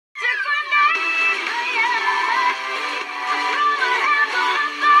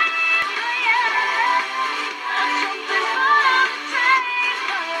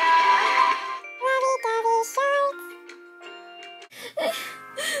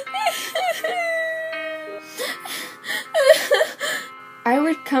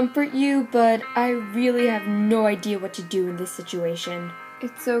comfort you, but I really have no idea what to do in this situation.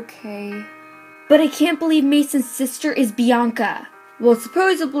 It's okay. But I can't believe Mason's sister is Bianca. Well,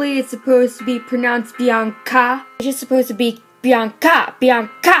 supposedly it's supposed to be pronounced Bianca. It's just supposed to be Bianca,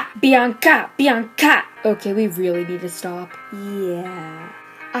 Bianca, Bianca, Bianca. Okay, we really need to stop. Yeah.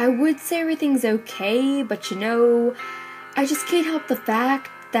 I would say everything's okay, but you know, I just can't help the fact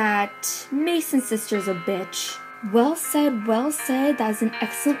that Mason's sister's a bitch. Well said, well said. That's an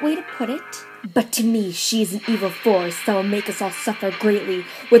excellent way to put it. But to me, she is an evil force that will make us all suffer greatly.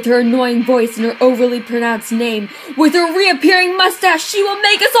 With her annoying voice and her overly pronounced name, with her reappearing mustache, she will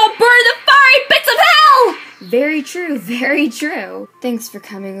make us all burn the fiery bits of hell! Very true, very true. Thanks for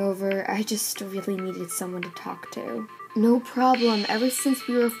coming over. I just really needed someone to talk to. No problem. Ever since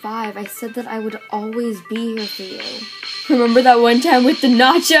we were 5, I said that I would always be here for you. Remember that one time with the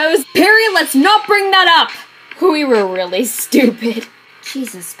nachos? Perry, let's not bring that up! We were really stupid.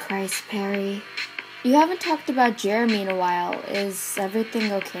 Jesus Christ, Perry. You haven't talked about Jeremy in a while. Is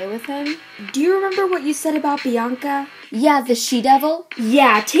everything okay with him? Do you remember what you said about Bianca? Yeah, the she-devil?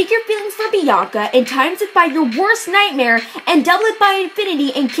 Yeah, take your feelings for Bianca and times it by your worst nightmare and double it by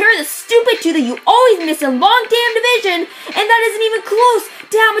infinity and carry the stupid 2 that you always miss in long damn division, and that isn't even close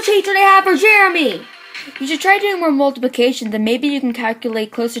to how much hatred I have for Jeremy. You should try doing more multiplication, then maybe you can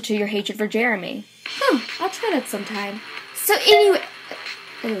calculate closer to your hatred for Jeremy. I'll try that sometime. So anyway...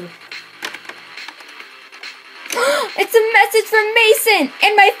 Ew. It's a message from Mason,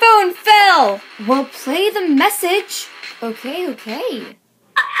 and my phone fell. Well, play the message. Okay.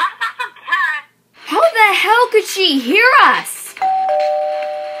 How the hell could she hear us?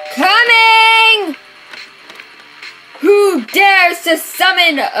 Coming! Who dares to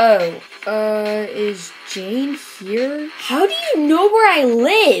summon... is Jane here? How do you know where I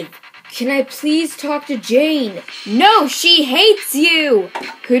live? Can I please talk to Jane? No, she hates you!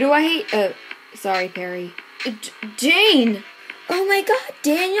 Who do I hate? Sorry, Perry. Jane! Oh my god,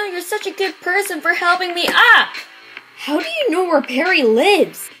 Daniel, you're such a good person for helping me up! How do you know where Perry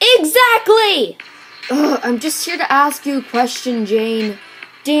lives? Exactly! I'm just here to ask you a question, Jane.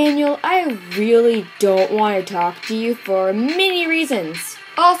 Daniel, I really don't want to talk to you for many reasons.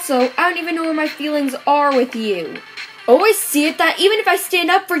 Also, I don't even know where my feelings are with you. Oh, I see it that even if I stand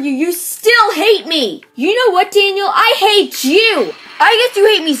up for you, you still hate me. You know what, Daniel? I hate you. I guess you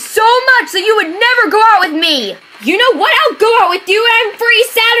hate me so much that you would never go out with me. You know what? I'll go out with you and I'm free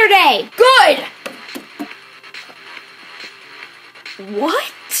Saturday. Good.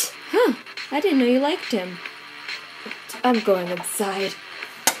 What? I didn't know you liked him. I'm going inside.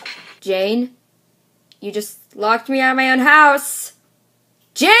 Jane? You just locked me out of my own house.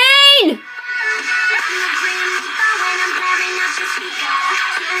 Jane!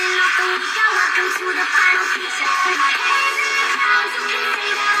 Welcome to the final feature.